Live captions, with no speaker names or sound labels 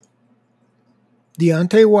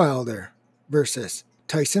Deontay Wilder versus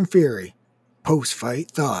Tyson Fury.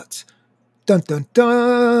 Post-fight thoughts. Dun dun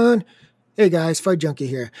dun! Hey guys, Fight Junkie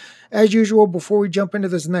here. As usual, before we jump into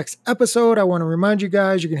this next episode, I want to remind you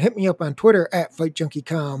guys you can hit me up on Twitter at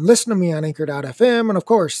FightJunkieCom, listen to me on Anchor.fm, and of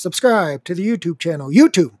course, subscribe to the YouTube channel,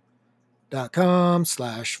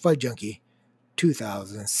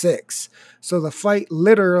 youtube.com/FightJunkie2006. So the fight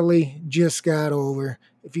literally just got over.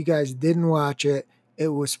 If you guys didn't watch it, it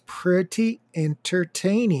was pretty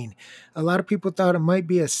entertaining. A lot of people thought it might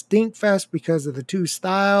be a stink fest because of the two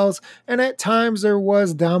styles, and at times there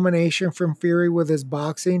was domination from Fury with his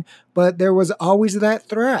boxing, but there was always that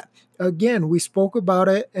threat. Again, we spoke about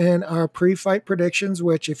it in our pre-fight predictions,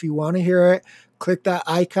 which if you want to hear it, click that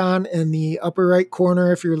icon in the upper right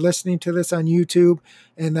corner if you're listening to this on YouTube,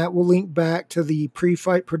 and that will link back to the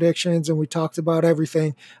pre-fight predictions, and we talked about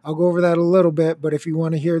everything. I'll go over that a little bit, but if you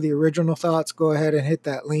want to hear the original thoughts, go ahead and hit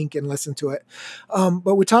that link and listen to it.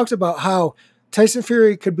 But we talked about how Tyson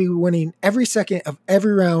Fury could be winning every second of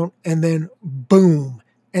every round, and then boom,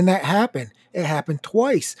 and that happened. It happened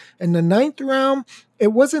twice. In the ninth round,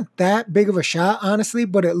 it wasn't that big of a shot, honestly,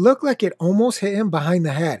 but it looked like it almost hit him behind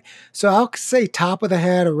the head. So I'll say top of the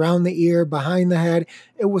head, around the ear, behind the head.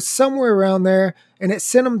 It was somewhere around there, and it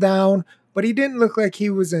sent him down, but he didn't look like he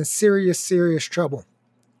was in serious trouble.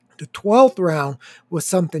 The 12th round was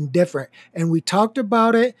something different, and we talked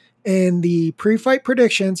about it in the pre-fight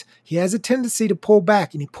predictions. He has a tendency to pull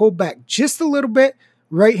back, and he pulled back just a little bit.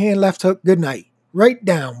 Right hand, left hook, good night. Right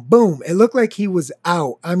down, boom. It looked like he was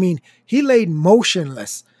out. I mean, he laid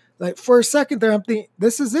motionless. Like for a second there, I'm thinking,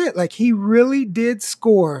 this is it. Like he really did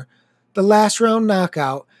score the last round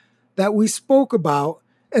knockout that we spoke about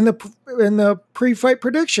in the pre-fight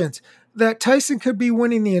predictions, that Tyson could be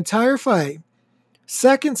winning the entire fight.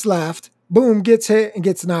 Seconds left, boom, gets hit and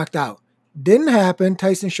gets knocked out. Didn't happen.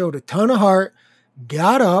 Tyson showed a ton of heart,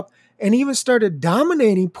 got up, and even started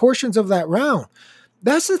dominating portions of that round.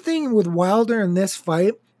 That's the thing with Wilder in this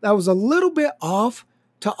fight that was a little bit off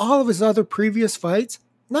to all of his other previous fights.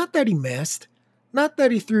 Not that he missed, not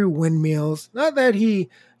that he threw windmills, not that he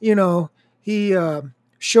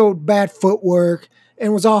showed bad footwork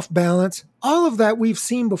and was off balance. All of that we've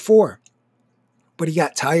seen before. But he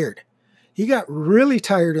got tired. He got really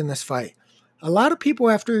tired in this fight. A lot of people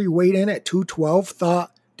after he weighed in at 212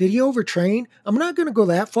 thought, did he overtrain? I'm not going to go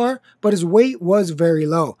that far, but his weight was very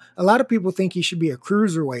low. A lot of people think he should be a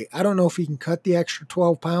cruiserweight. I don't know if he can cut the extra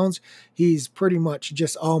 12 pounds. He's pretty much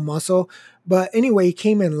just all muscle. But anyway, he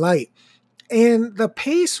came in light. And the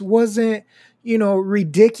pace wasn't,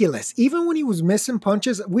 ridiculous. Even when he was missing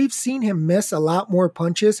punches, we've seen him miss a lot more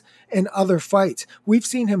punches in other fights. We've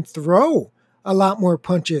seen him throw a lot more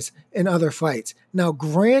punches in other fights. Now,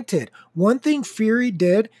 granted, one thing Fury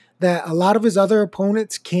did that a lot of his other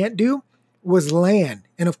opponents can't do was land.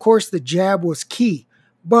 And of course, the jab was key.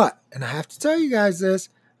 But, and I have to tell you guys this,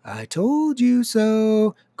 I told you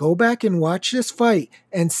so. Go back and watch this fight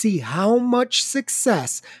and see how much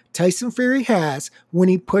success Tyson Fury has when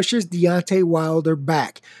he pushes Deontay Wilder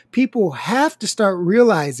back. People have to start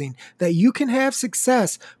realizing that you can have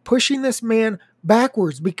success pushing this man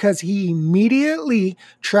backwards because he immediately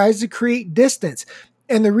tries to create distance.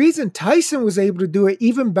 And the reason Tyson was able to do it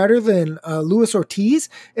even better than Luis Ortiz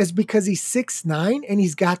is because he's 6'9" and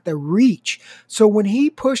he's got the reach. So when he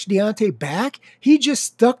pushed Deontay back, he just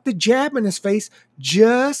stuck the jab in his face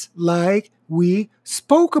just like we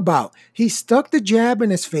spoke about. He stuck the jab in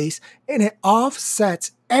his face and it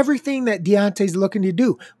offsets everything that Deontay's looking to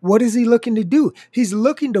do. What is he looking to do? He's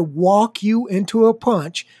looking to walk you into a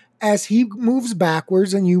punch as he moves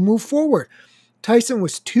backwards and you move forward. Tyson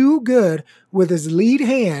was too good with his lead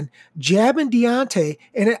hand jabbing Deontay,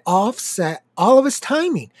 and it offset all of his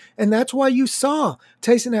timing. And that's why you saw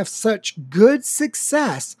Tyson have such good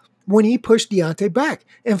success when he pushed Deontay back.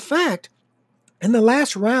 In fact, in the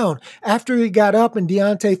last round, after he got up and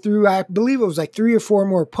Deontay threw, I believe it was like 3 or 4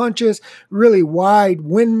 more punches, really wide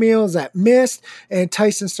windmills that missed, and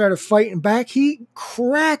Tyson started fighting back, he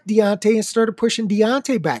cracked Deontay and started pushing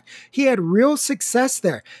Deontay back. He had real success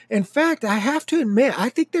there. In fact, I have to admit, I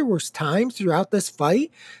think there was times throughout this fight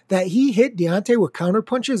that he hit Deontay with counter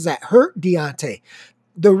punches that hurt Deontay.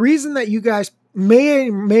 The reason that you guys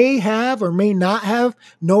may have or may not have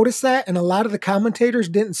noticed that, and a lot of the commentators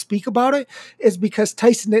didn't speak about it, is because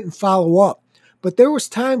Tyson didn't follow up. But there was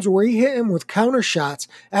times where he hit him with counter shots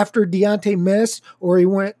after Deontay missed, or he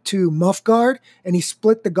went to muff guard and he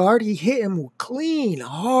split the guard. He hit him with clean,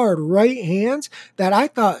 hard right hands that I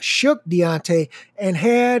thought shook Deontay, and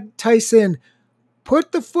had Tyson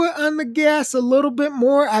put the foot on the gas a little bit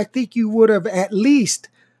more, I think you would have at least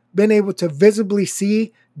been able to visibly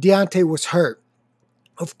see Deontay was hurt.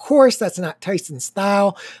 Of course, that's not Tyson's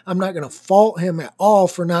style. I'm not going to fault him at all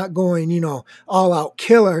for not going, all out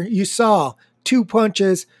killer. You saw 2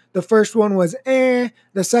 punches. The first one was the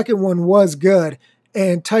second one was good.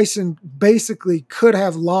 And Tyson basically could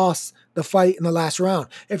have lost the fight in the last round.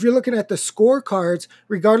 If you're looking at the scorecards,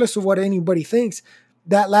 regardless of what anybody thinks,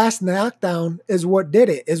 that last knockdown is what did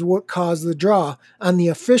it, is what caused the draw on the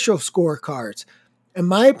official scorecards. In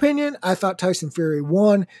my opinion, I thought Tyson Fury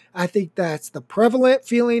won. I think that's the prevalent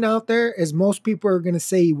feeling out there, is most people are going to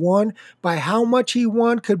say he won. By how much he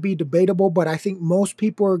won could be debatable, but I think most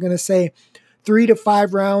people are going to say 3 to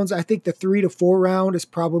 5 rounds. I think the 3 to 4 round is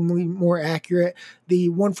probably more accurate. The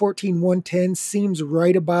 114-110 seems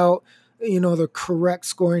right about the correct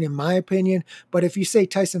scoring in my opinion. But if you say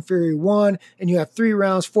Tyson Fury won and you have 3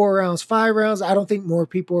 rounds, 4 rounds, 5 rounds, I don't think more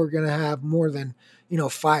people are going to have more than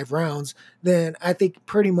 5 rounds. Then I think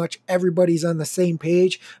pretty much everybody's on the same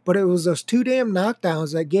page. But it was those 2 damn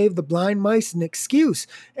knockdowns that gave the blind mice an excuse.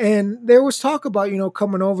 And there was talk about,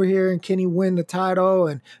 coming over here and can he win the title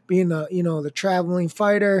and being the traveling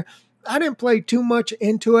fighter. I didn't play too much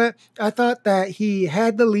into it. I thought that he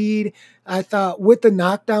had the lead. I thought with the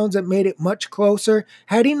knockdowns, it made it much closer.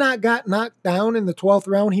 Had he not got knocked down in the 12th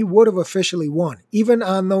round, he would have officially won. Even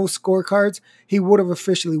on those scorecards, he would have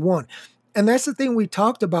officially won. And that's the thing we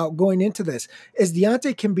talked about going into this, is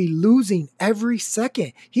Deontay can be losing every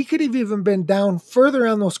second. He could have even been down further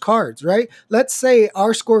on those cards, right? Let's say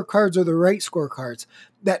our scorecards are the right scorecards,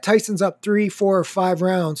 that Tyson's up 3, 4, or 5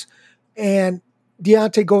 rounds, and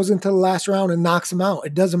Deontay goes into the last round and knocks him out.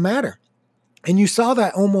 It doesn't matter. And you saw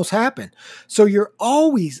that almost happen. So you're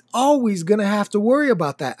always going to have to worry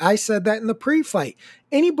about that. I said that in the pre-fight.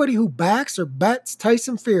 Anybody who backs or bets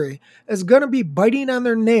Tyson Fury is going to be biting on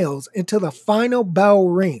their nails until the final bell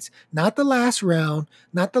rings. Not the last round,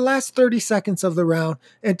 not the last 30 seconds of the round,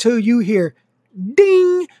 until you hear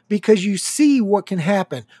ding, because you see what can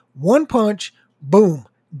happen. One punch, boom.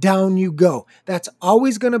 Down you go. That's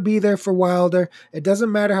always going to be there for Wilder. It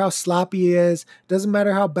doesn't matter how sloppy he is. It doesn't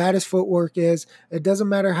matter how bad his footwork is. It doesn't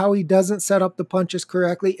matter how he doesn't set up the punches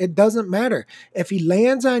correctly. It doesn't matter. If he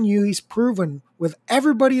lands on you, he's proven with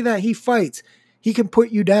everybody that he fights, he can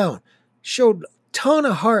put you down. Showed a ton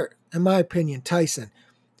of heart, in my opinion, Tyson.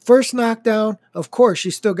 First knockdown, of course,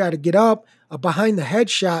 you still got to get up. A behind the head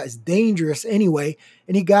shot is dangerous anyway.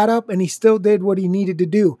 And he got up and he still did what he needed to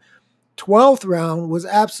do. 12th round was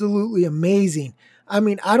absolutely amazing. I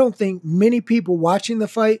mean, I don't think many people watching the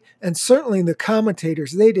fight, and certainly the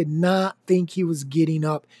commentators, they did not think he was getting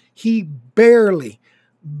up. He barely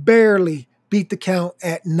beat the count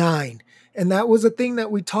at 9. And that was a thing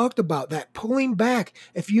that we talked about, that pulling back.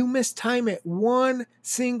 If you mistime it one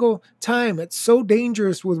single time, it's so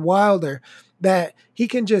dangerous with Wilder that he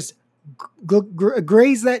can just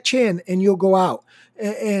graze that chin and you'll go out.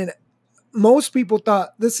 And most people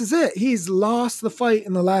thought this is it. He's lost the fight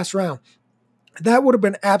in the last round. That would have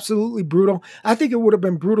been absolutely brutal. I think it would have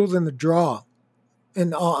been brutal than the draw,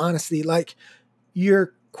 in all honesty. Like,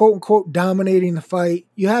 you're quote unquote dominating the fight.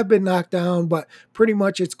 You have been knocked down, but pretty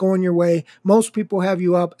much it's going your way. Most people have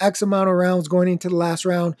you up X amount of rounds going into the last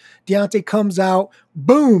round. Deontay comes out,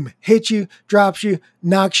 boom, hits you, drops you,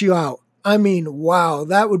 knocks you out. I mean, wow,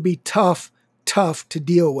 that would be tough to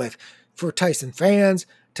deal with for Tyson fans,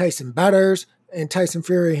 Tyson bettors, and Tyson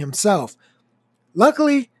Fury himself.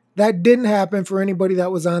 Luckily, that didn't happen for anybody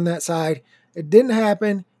that was on that side. It didn't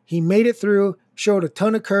happen. He made it through, showed a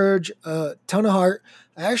ton of courage, a ton of heart.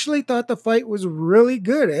 I actually thought the fight was really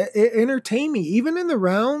good. It entertained me, even in the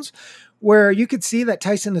rounds where you could see that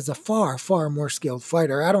Tyson is a far more skilled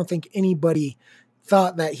fighter. I don't think anybody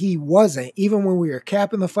thought that he wasn't. Even when we were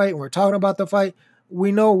capping the fight and we're talking about the fight,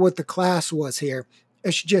 we know what the class was here.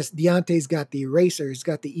 It's just Deontay's got the eraser. He's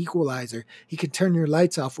got the equalizer. He can turn your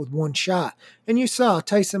lights off with one shot. And you saw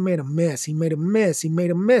Tyson made a miss. He made a miss. He made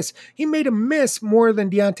a miss. He made a miss more than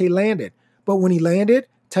Deontay landed. But when he landed,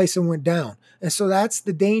 Tyson went down. And so that's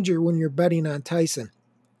the danger when you're betting on Tyson.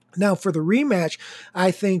 Now, for the rematch,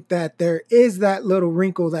 I think that there is that little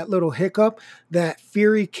wrinkle, that little hiccup, that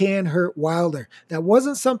Fury can hurt Wilder. That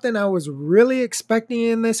wasn't something I was really expecting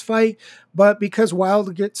in this fight, but because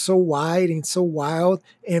Wilder gets so wide and so wild,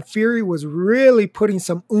 and Fury was really putting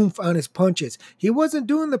some oomph on his punches. He wasn't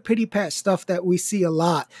doing the pity-pat stuff that we see a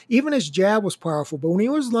lot. Even his jab was powerful, but when he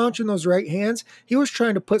was launching those right hands, he was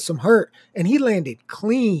trying to put some hurt, and he landed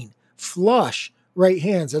clean, flush right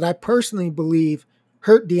hands that I personally believe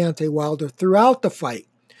hurt Deontay Wilder throughout the fight.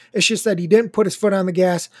 It's just that he didn't put his foot on the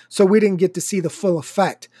gas, so we didn't get to see the full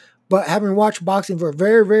effect. But having watched boxing for a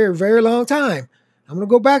very long time, I'm going to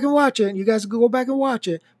go back and watch it. You guys can go back and watch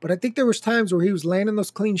it. But I think there was times where he was landing those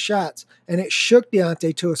clean shots and it shook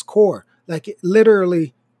Deontay to his core. Like it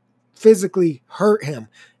literally physically hurt him.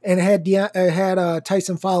 And had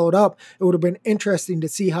Tyson followed up, it would have been interesting to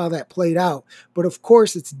see how that played out. But of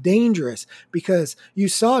course, it's dangerous because you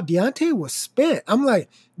saw Deontay was spent. I'm like,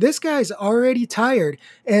 this guy's already tired.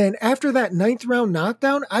 And after that 9th round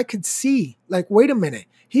knockdown, I could see, like, wait a minute,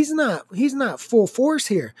 he's not full force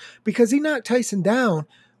here because he knocked Tyson down,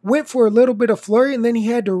 went for a little bit of flurry, and then he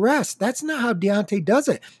had to rest. That's not how Deontay does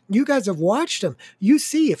it. You guys have watched him. You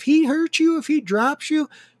see, if he hurts you, if he drops you,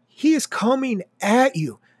 he is coming at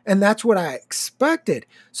you. And that's what I expected.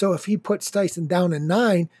 So if he puts Tyson down in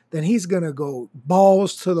 9, then he's going to go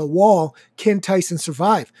balls to the wall. Can Tyson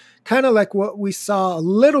survive? Kind of like what we saw a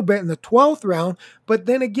little bit in the 12th round. But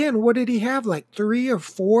then again, what did he have? Like 3 or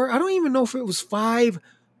 4? I don't even know if it was 5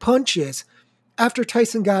 punches after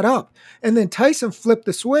Tyson got up. And then Tyson flipped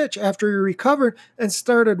the switch after he recovered and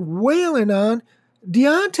started wailing on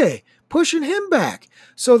Deontay, pushing him back.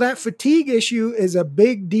 So that fatigue issue is a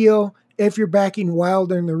big deal. If you're backing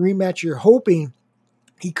Wilder in the rematch, you're hoping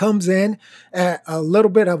he comes in at a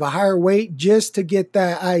little bit of a higher weight just to get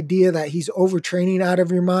that idea that he's overtraining out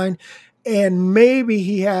of your mind. And maybe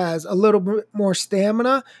he has a little bit more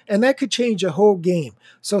stamina, and that could change a whole game.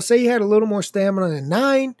 So say he had a little more stamina in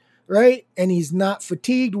 9, right? And he's not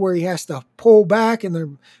fatigued where he has to pull back and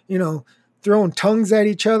they're, throwing tongues at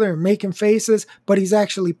each other and making faces, but he's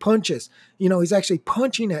actually punches. He's actually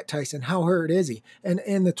punching at Tyson. How hurt is he? And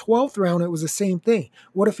in the 12th round, it was the same thing.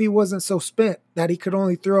 What if he wasn't so spent that he could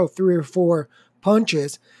only throw 3 or 4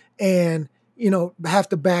 punches and, have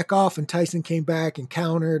to back off, and Tyson came back and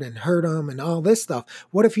countered and hurt him and all this stuff?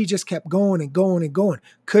 What if he just kept going and going and going?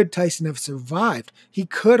 Could Tyson have survived? He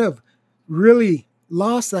could have really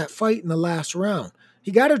lost that fight in the last round. He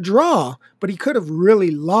got a draw, but he could have really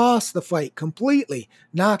lost the fight completely,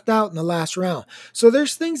 knocked out in the last round. So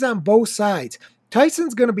there's things on both sides.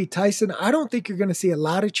 Tyson's going to be Tyson. I don't think you're going to see a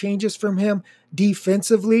lot of changes from him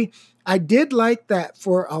defensively. I did like that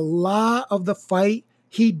for a lot of the fight,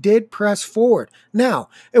 he did press forward. Now,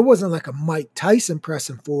 it wasn't like a Mike Tyson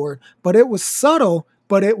pressing forward, but it was subtle,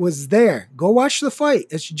 but it was there. Go watch the fight.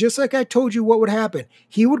 It's just like I told you what would happen.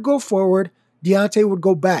 He would go forward, Deontay would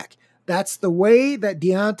go back. That's the way that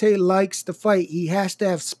Deontay likes to fight. He has to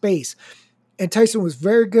have space. And Tyson was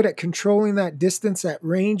very good at controlling that distance, that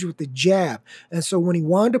range with the jab. And so when he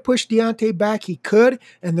wanted to push Deontay back, he could.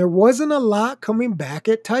 And there wasn't a lot coming back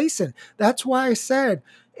at Tyson. That's why I said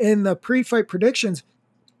in the pre-fight predictions,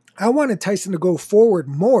 I wanted Tyson to go forward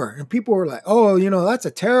more. And people were like, oh, that's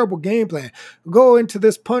a terrible game plan. Go into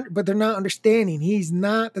this punch, but they're not understanding. He's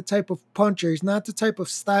not the type of puncher. He's not the type of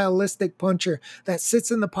stylistic puncher that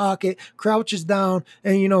sits in the pocket, crouches down,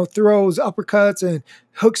 and, throws uppercuts and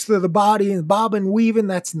hooks to the body and bobbing, weaving.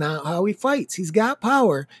 That's not how he fights. He's got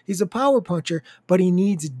power. He's a power puncher, but he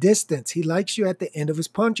needs distance. He likes you at the end of his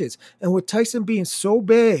punches. And with Tyson being so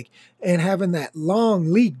big and having that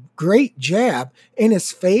long lead, great jab in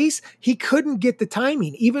his face, he couldn't get the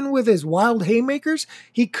timing. Even with his wild haymakers,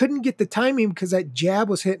 he couldn't get the timing because that jab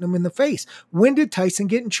was hitting him in the face. When did Tyson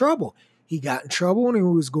get in trouble? He got in trouble when he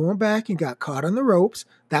was going back and got caught on the ropes.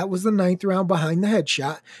 That was the 9th round behind the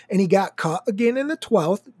headshot. And he got caught again in the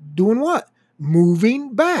 12th. Doing what?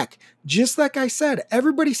 Moving back. Just like I said,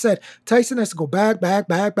 everybody said Tyson has to go back.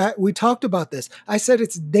 We talked about this. I said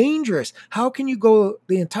it's dangerous. How can you go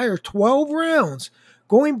the entire 12 rounds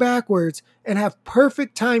going backwards and have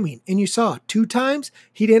perfect timing? And you saw 2 times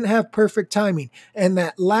he didn't have perfect timing. And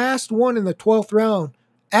that last one in the 12th round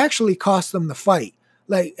actually cost them the fight.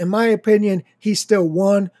 Like, in my opinion, he still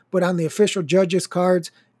won, but on the official judges'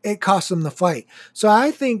 cards, it cost him the fight. So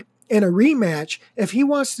I think in a rematch, if he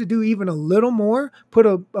wants to do even a little more, put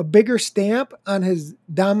a bigger stamp on his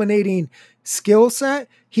dominating skill set,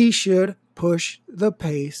 he should push the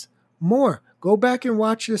pace more. Go back and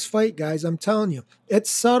watch this fight, guys. I'm telling you, it's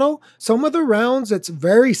subtle. Some of the rounds, it's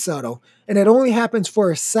very subtle, and it only happens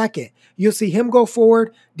for a second. You'll see him go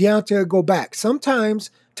forward, Deontay will go back.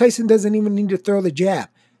 Sometimes Tyson doesn't even need to throw the jab.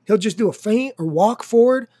 He'll just do a feint or walk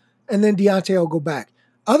forward, and then Deontay will go back.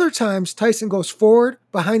 Other times, Tyson goes forward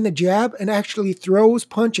behind the jab and actually throws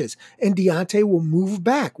punches, and Deontay will move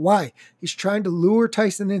back. Why? He's trying to lure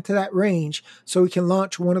Tyson into that range so he can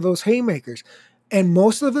launch one of those haymakers. And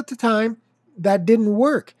most of the time, that didn't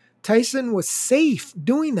work. Tyson was safe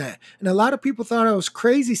doing that. And a lot of people thought I was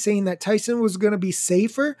crazy saying that Tyson was going to be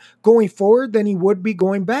safer going forward than he would be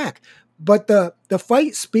going back. But the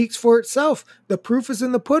fight speaks for itself. The proof is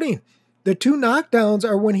in the pudding. The 2 knockdowns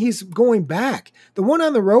are when he's going back. The one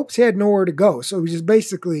on the ropes, he had nowhere to go. So he was just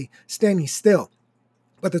basically standing still.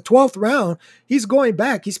 But the 12th round, he's going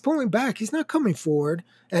back. He's pulling back. He's not coming forward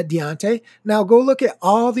at Deontay. Now go look at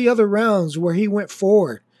all the other rounds where he went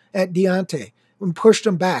forward at Deontay and pushed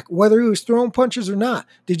him back, whether he was throwing punches or not.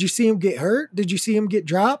 Did you see him get hurt? Did you see him get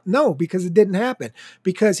dropped? No, because it didn't happen,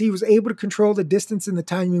 because he was able to control the distance and the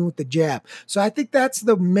timing with the jab. So I think that's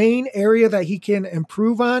the main area that he can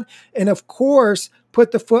improve on. And of course,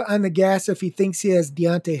 put the foot on the gas if he thinks he has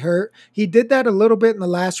Deontay hurt. He did that a little bit in the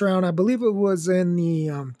last round. I believe it was in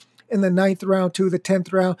the 9th round to the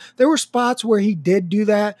 10th round. There were spots where he did do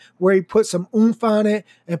that, where he put some oomph on it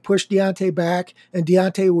and pushed Deontay back, and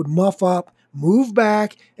Deontay would muff up, move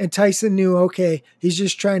back, and Tyson knew, okay, he's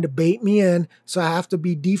just trying to bait me in, so I have to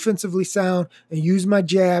be defensively sound and use my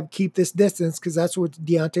jab, keep this distance, because that's what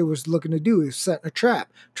Deontay was looking to do. He was setting a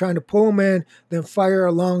trap, trying to pull him in, then fire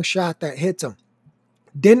a long shot that hits him.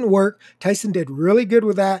 Didn't work. Tyson did really good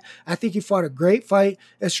with that. I think he fought a great fight.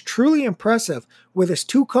 It's truly impressive with his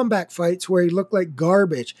 2 comeback fights where he looked like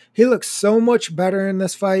garbage. He looks so much better in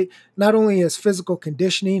this fight, not only his physical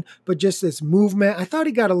conditioning, but just his movement. I thought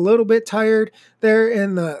he got a little bit tired there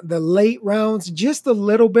in the late rounds, just a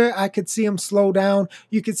little bit. I could see him slow down.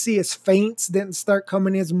 You could see his feints didn't start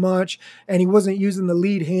coming as much, and he wasn't using the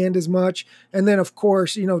lead hand as much. And then, of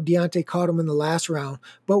course, Deontay caught him in the last round.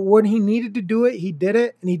 But when he needed to do it, he did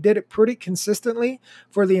it, and he did it pretty consistently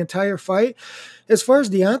for the entire fight. As far as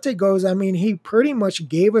Deontay goes, I mean, he pretty much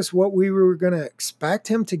gave us what we were going to expect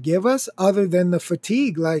him to give us, other than the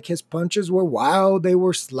fatigue. Like, his punches were wild, they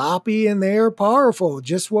were sloppy, and they are powerful.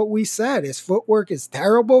 Just what we said. His footwork is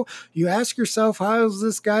terrible. You ask yourself, how is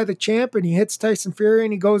this guy the champ? And he hits Tyson Fury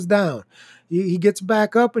and he goes down. He gets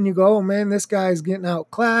back up and you go, oh man, this guy is getting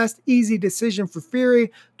outclassed. Easy decision for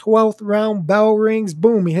Fury. 12th round, bell rings,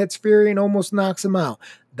 boom, he hits Fury and almost knocks him out.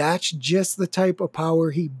 That's just the type of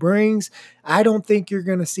power he brings. I don't think you're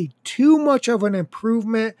going to see too much of an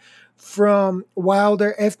improvement from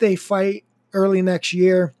Wilder if they fight early next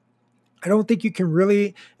year. I don't think you can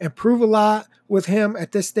really improve a lot with him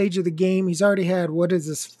at this stage of the game. He's already had,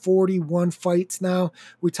 41 fights now.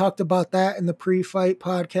 We talked about that in the pre-fight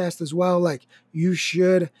podcast as well. Like, you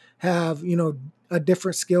should have, a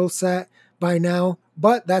different skill set by now,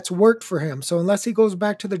 but that's worked for him. So unless he goes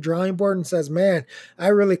back to the drawing board and says, man, I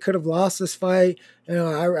really could have lost this fight.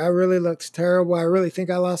 I really looks terrible. I really think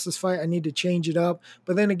I lost this fight. I need to change it up.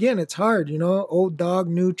 But then again, it's hard, old dog,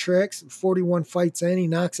 new tricks. 41 fights in, he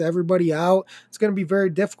knocks everybody out. It's going to be very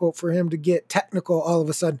difficult for him to get technical all of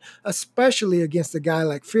a sudden, especially against a guy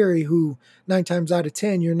like Fury, who 9 times out of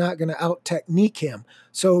 10, you're not going to out-technique him.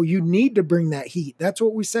 So you need to bring that heat. That's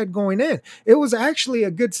what we said going in. It was actually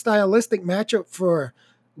a good stylistic matchup for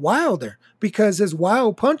Wilder, because his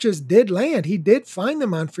wild punches did land. He did find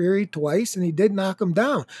them on Fury twice, and he did knock him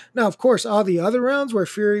down. Now, of course, all the other rounds where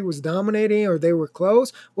Fury was dominating or they were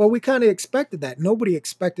close, well, we kind of expected that. Nobody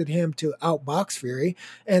expected him to outbox Fury,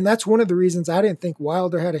 and that's one of the reasons I didn't think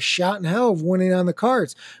Wilder had a shot in hell of winning on the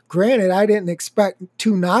cards. Granted, I didn't expect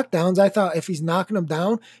 2 knockdowns. I thought if he's knocking him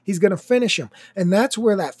down, he's going to finish him, and that's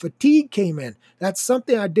where that fatigue came in. That's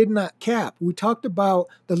something I did not cap. We talked about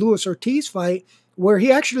the Luis Ortiz fight, where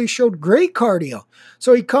he actually showed great cardio.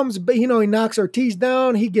 So he comes, he knocks Ortiz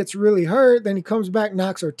down, he gets really hurt, then he comes back,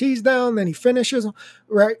 knocks Ortiz down, then he finishes him,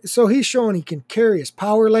 right? So he's showing he can carry his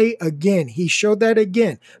power late again. He showed that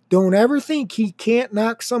again. Don't ever think he can't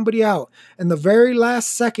knock somebody out in the very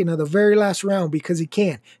last second of the very last round, because he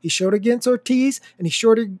can. He showed against Ortiz, and he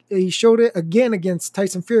showed it again against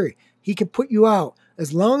Tyson Fury. He can put you out.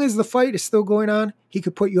 As long as the fight is still going on, he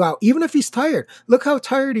could put you out, even if he's tired. Look how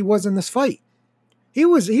tired he was in this fight. He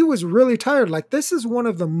was really tired. Like, this is one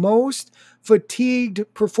of the most fatigued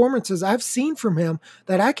performances I've seen from him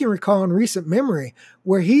that I can recall in recent memory,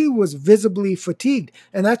 where he was visibly fatigued.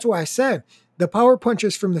 And that's why I said the power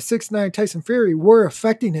punches from the 6'9" Tyson Fury were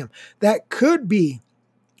affecting him. That could be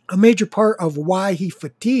a major part of why he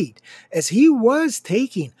fatigued, as he was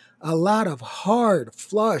taking a lot of hard,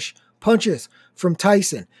 flush punches from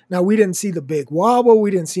Tyson. Now, we didn't see the big wobble. We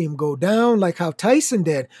didn't see him go down like how Tyson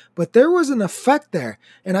did, but there was an effect there.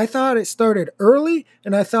 And I thought it started early,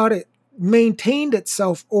 and I thought it maintained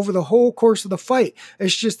itself over the whole course of the fight.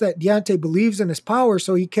 It's just that Deontay believes in his power,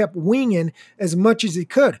 so he kept winging as much as he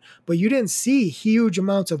could. But you didn't see huge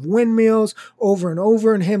amounts of windmills over and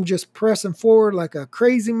over, and him just pressing forward like a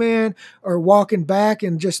crazy man, or walking back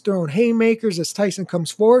and just throwing haymakers as Tyson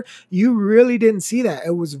comes forward. You really didn't see that.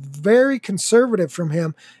 It was very conservative from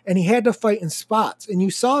him, and he had to fight in spots. And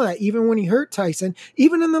you saw that even when he hurt Tyson,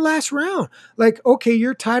 even in the last round. Like, okay,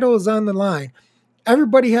 your title is on the line.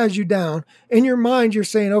 Everybody has you down. In your mind, you're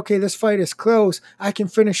saying, okay, this fight is close. I can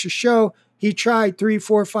finish the show. He tried 3,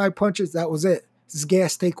 4, 5 punches. That was it. his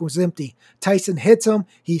gas tank was empty. Tyson hits him.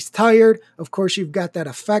 He's tired. Of course, you've got that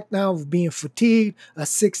effect now of being fatigued. A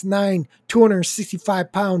 6'9",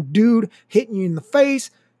 265-pound dude hitting you in the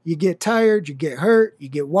face. You get tired, you get hurt, you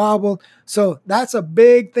get wobbled. So that's a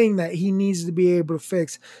big thing that he needs to be able to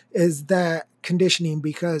fix, is that conditioning,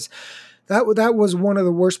 because that was one of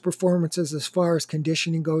the worst performances as far as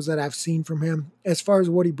conditioning goes that I've seen from him. As far as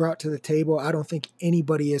what he brought to the table, I don't think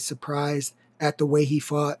anybody is surprised at the way he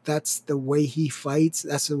fought. That's the way he fights.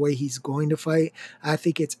 That's the way he's going to fight. I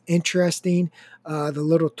think it's interesting, the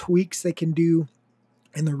little tweaks they can do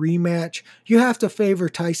in the rematch. You have to favor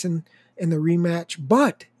Tyson in the rematch,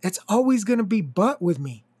 but it's always going to be but with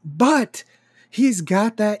me. But he's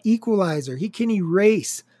got that equalizer. He can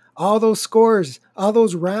erase all those scores, all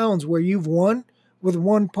those rounds where you've won with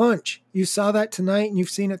one punch. You saw that tonight, and you've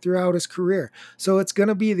seen it throughout his career. So it's going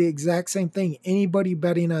to be the exact same thing. Anybody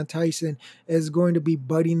betting on Tyson is going to be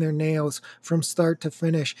biting their nails from start to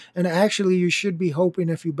finish. And actually, you should be hoping,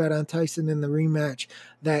 if you bet on Tyson in the rematch,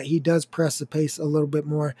 that he does press the pace a little bit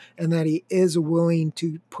more, and that he is willing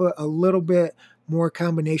to put a little bit more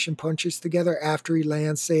combination punches together after he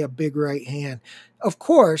lands, say, a big right hand. Of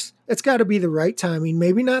course, it's got to be the right timing.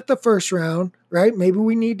 Maybe not the first round, right? Maybe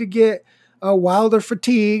we need to get Wilder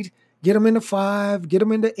fatigued, get him into 5, get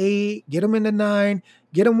him into 8, get him into 9,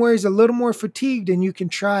 get him where he's a little more fatigued, and you can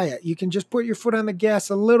try it. You can just put your foot on the gas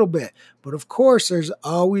a little bit. But of course, there's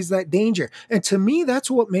always that danger. And to me, that's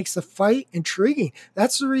what makes the fight intriguing.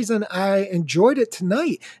 That's the reason I enjoyed it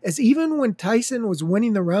tonight, is even when Tyson was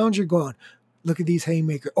winning the rounds, you're going, look at these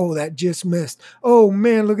haymakers. Oh, that just missed. Oh,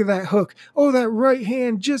 man, look at that hook. Oh, that right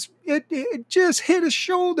hand just just hit his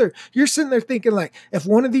shoulder. You're sitting there thinking, like, if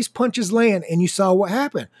one of these punches land, and you saw what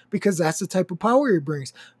happened, because that's the type of power he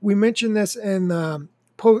brings. We mentioned this in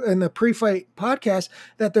the pre-fight podcast,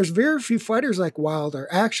 that there's very few fighters like Wilder,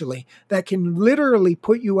 actually, that can literally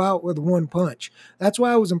put you out with one punch. That's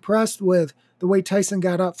why I was impressed with the way Tyson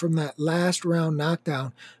got up from that last round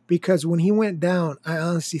knockdown, because when he went down, I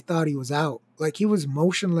honestly thought he was out. Like, he was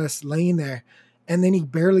motionless laying there, and then he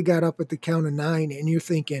barely got up at the count of 9, and you're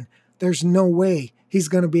thinking, there's no way he's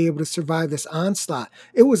going to be able to survive this onslaught.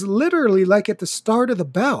 It was literally like at the start of the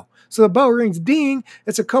bell. So the bell rings, ding,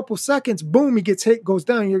 it's a couple seconds, boom, he gets hit, goes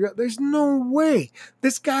down. There's no way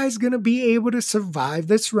this guy's going to be able to survive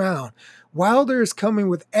this round. Wilder is coming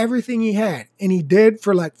with everything he had, and he did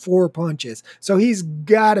for like 4 punches. So he's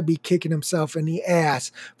got to be kicking himself in the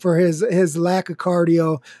ass for his lack of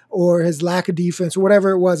cardio or his lack of defense, or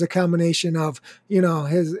whatever it was, a combination of,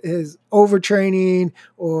 his overtraining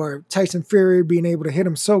or Tyson Fury being able to hit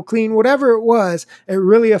him so clean. Whatever it was, it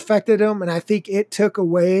really affected him, and I think it took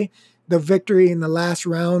away the victory in the last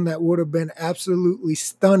round that would have been absolutely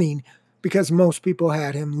stunning, because most people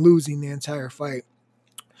had him losing the entire fight.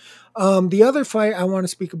 The other fight I want to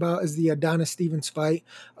speak about is the Adonis Stephens fight.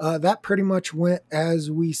 That pretty much went as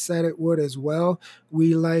we said it would as well.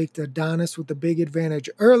 We liked Adonis with the big advantage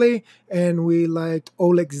early, and we liked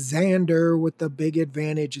Alexander with the big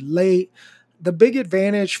advantage late. The big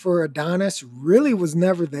advantage for Adonis really was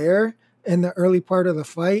never there in the early part of the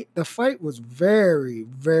fight. The fight was very,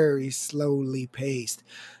 very slowly paced.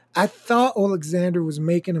 I thought Alexander was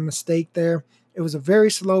making a mistake there. It was a very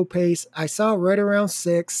slow pace. I saw right around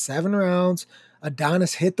 6, 7 rounds.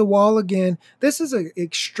 Adonis hit the wall again. This is an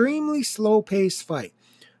extremely slow-paced fight.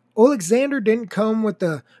 Alexander didn't come with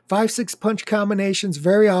the 5-6 punch combinations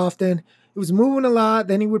very often. He was moving a lot,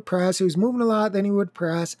 then he would press. He was moving a lot, then he would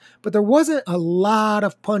press. But there wasn't a lot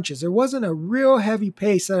of punches. There wasn't a real heavy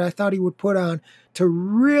pace that I thought he would put on to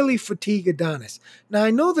really fatigue Adonis. Now,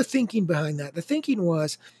 I know the thinking behind that. The thinking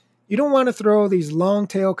was, you don't want to throw these long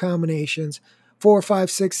tail combinations, 4, 5,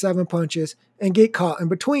 6, 7 punches, and get caught in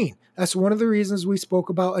between. That's one of the reasons we spoke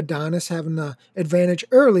about Adonis having the advantage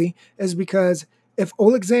early, is because if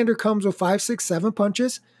Alexander comes with 5, 6, 7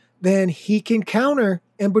 punches, then he can counter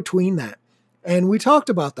in between that. And we talked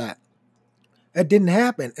about that. That didn't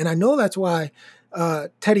happen. And I know that's why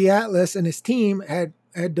Teddy Atlas and his team had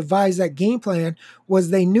devised that game plan, was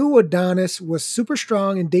they knew Adonis was super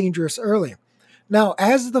strong and dangerous early. Now,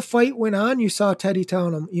 as the fight went on, you saw Teddy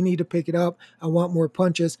telling him, you need to pick it up. I want more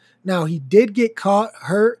punches. Now, he did get caught,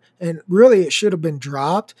 hurt, and really it should have been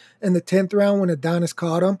dropped in the 10th round when Adonis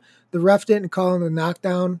caught him. The ref didn't call him a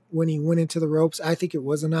knockdown when he went into the ropes. I think it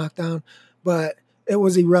was a knockdown, but it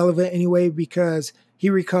was irrelevant anyway, because he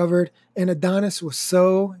recovered, and Adonis was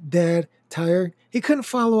so dead tired, he couldn't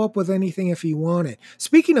follow up with anything if he wanted.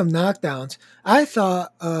 Speaking of knockdowns, I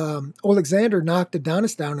thought Alexander knocked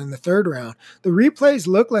Adonis down in the third round. The replays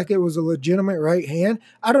looked like it was a legitimate right hand.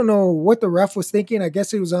 I don't know what the ref was thinking. I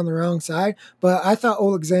guess he was on the wrong side, but I thought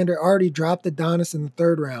Alexander already dropped Adonis in the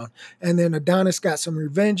third round. And then Adonis got some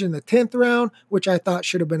revenge in the 10th round, which I thought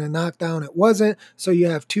should have been a knockdown. It wasn't. So you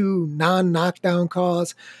have 2 non-knockdown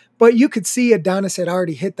calls. But you could see Adonis had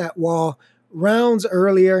already hit that wall rounds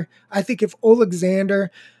earlier. I think if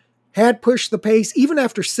Alexander had pushed the pace, even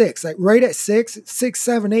after 6, like right at 6,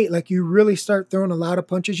 7, 8, like you really start throwing a lot of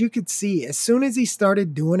punches, you could see as soon as he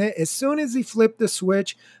started doing it, as soon as he flipped the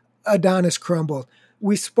switch, Adonis crumbled.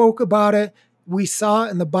 We spoke about it. We saw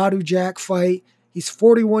it in the Badou Jack fight. He's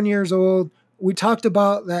 41 years old. We talked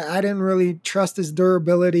about that I didn't really trust his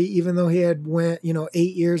durability, even though he had went,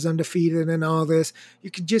 8 years undefeated and all this.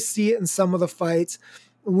 You could just see it in some of the fights.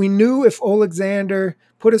 We knew if Alexander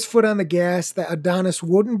put his foot on the gas that Adonis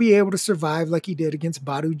wouldn't be able to survive like he did against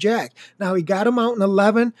Badou Jack. Now, he got him out in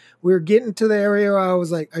 11. We were getting to the area where I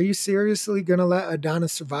was like, are you seriously going to let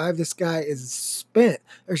Adonis survive? This guy is spent.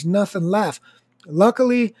 There's nothing left.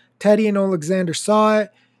 Luckily, Teddy and Alexander saw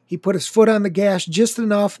it. He put his foot on the gas just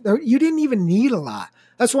enough. You didn't even need a lot.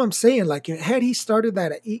 That's what I'm saying. Like, had he started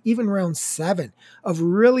that at even round 7 of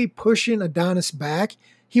really pushing Adonis back,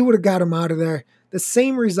 he would have got him out of there. The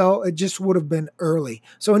same result, it just would have been early.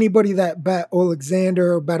 So anybody that bet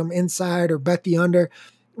Alexander or bet him inside or bet the under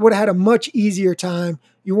would have had a much easier time.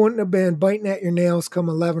 You wouldn't have been biting at your nails come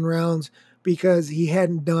 11 rounds because he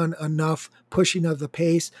hadn't done enough pushing of the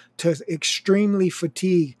pace to extremely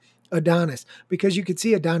fatigue Adonis. Because you could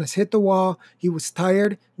see Adonis hit the wall. He was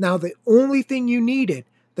tired. Now the only thing you needed,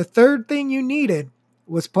 the third thing you needed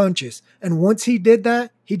was punches. And once he did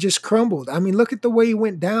that, he just crumbled. I mean, look at the way he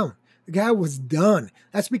went down. The guy was done.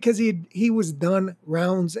 That's because he was done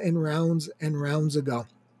rounds and rounds and rounds ago.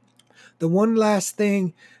 The one last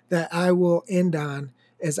thing that I will end on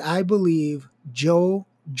is I believe Joe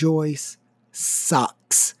Joyce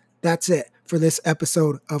sucks. That's it for this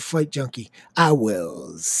episode of Fight Junkie. I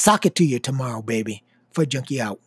will sock it to you tomorrow, baby. Fight Junkie out.